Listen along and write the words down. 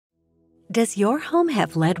Does your home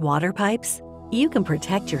have lead water pipes? You can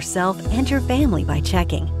protect yourself and your family by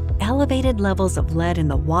checking. Elevated levels of lead in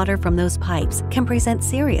the water from those pipes can present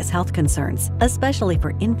serious health concerns, especially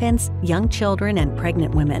for infants, young children, and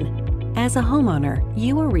pregnant women. As a homeowner,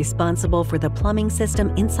 you are responsible for the plumbing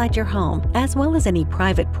system inside your home, as well as any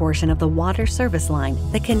private portion of the water service line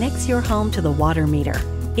that connects your home to the water meter.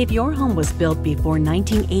 If your home was built before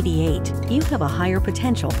 1988, you have a higher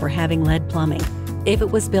potential for having lead plumbing. If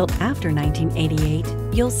it was built after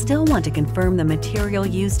 1988, you'll still want to confirm the material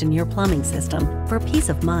used in your plumbing system for peace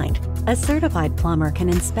of mind. A certified plumber can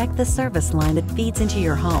inspect the service line that feeds into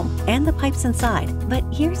your home and the pipes inside, but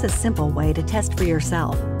here's a simple way to test for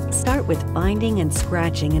yourself. Start with finding and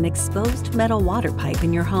scratching an exposed metal water pipe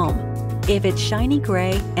in your home. If it's shiny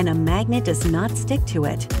gray and a magnet does not stick to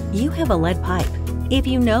it, you have a lead pipe. If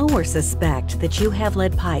you know or suspect that you have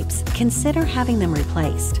lead pipes, consider having them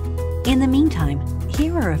replaced. In the meantime,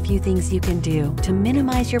 here are a few things you can do to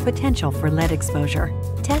minimize your potential for lead exposure.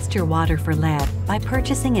 Test your water for lead by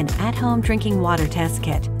purchasing an at-home drinking water test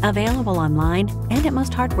kit, available online and at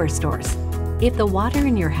most hardware stores. If the water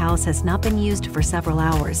in your house has not been used for several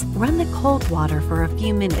hours, run the cold water for a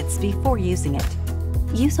few minutes before using it.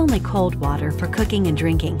 Use only cold water for cooking and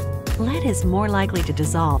drinking. Lead is more likely to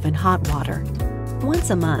dissolve in hot water. Once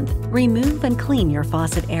a month, remove and clean your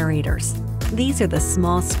faucet aerators. These are the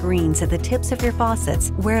small screens at the tips of your faucets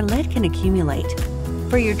where lead can accumulate.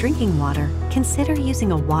 For your drinking water, consider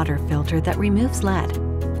using a water filter that removes lead.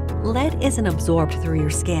 Lead isn't absorbed through your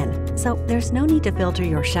skin, so there's no need to filter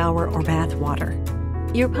your shower or bath water.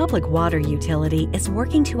 Your public water utility is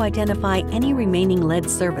working to identify any remaining lead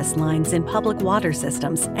service lines in public water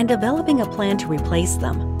systems and developing a plan to replace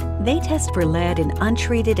them. They test for lead in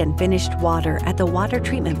untreated and finished water at the water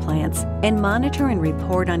treatment plants and monitor and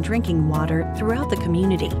report on drinking water throughout the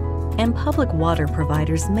community. And public water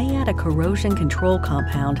providers may add a corrosion control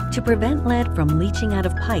compound to prevent lead from leaching out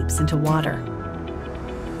of pipes into water.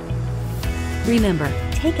 Remember,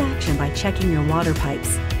 take action by checking your water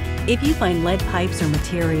pipes. If you find lead pipes or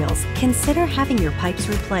materials, consider having your pipes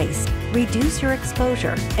replaced, reduce your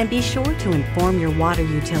exposure, and be sure to inform your water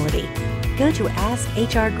utility. Go to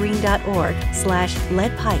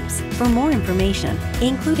askhrgreen.org/leadpipes for more information,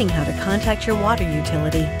 including how to contact your water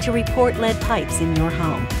utility to report lead pipes in your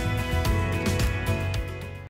home.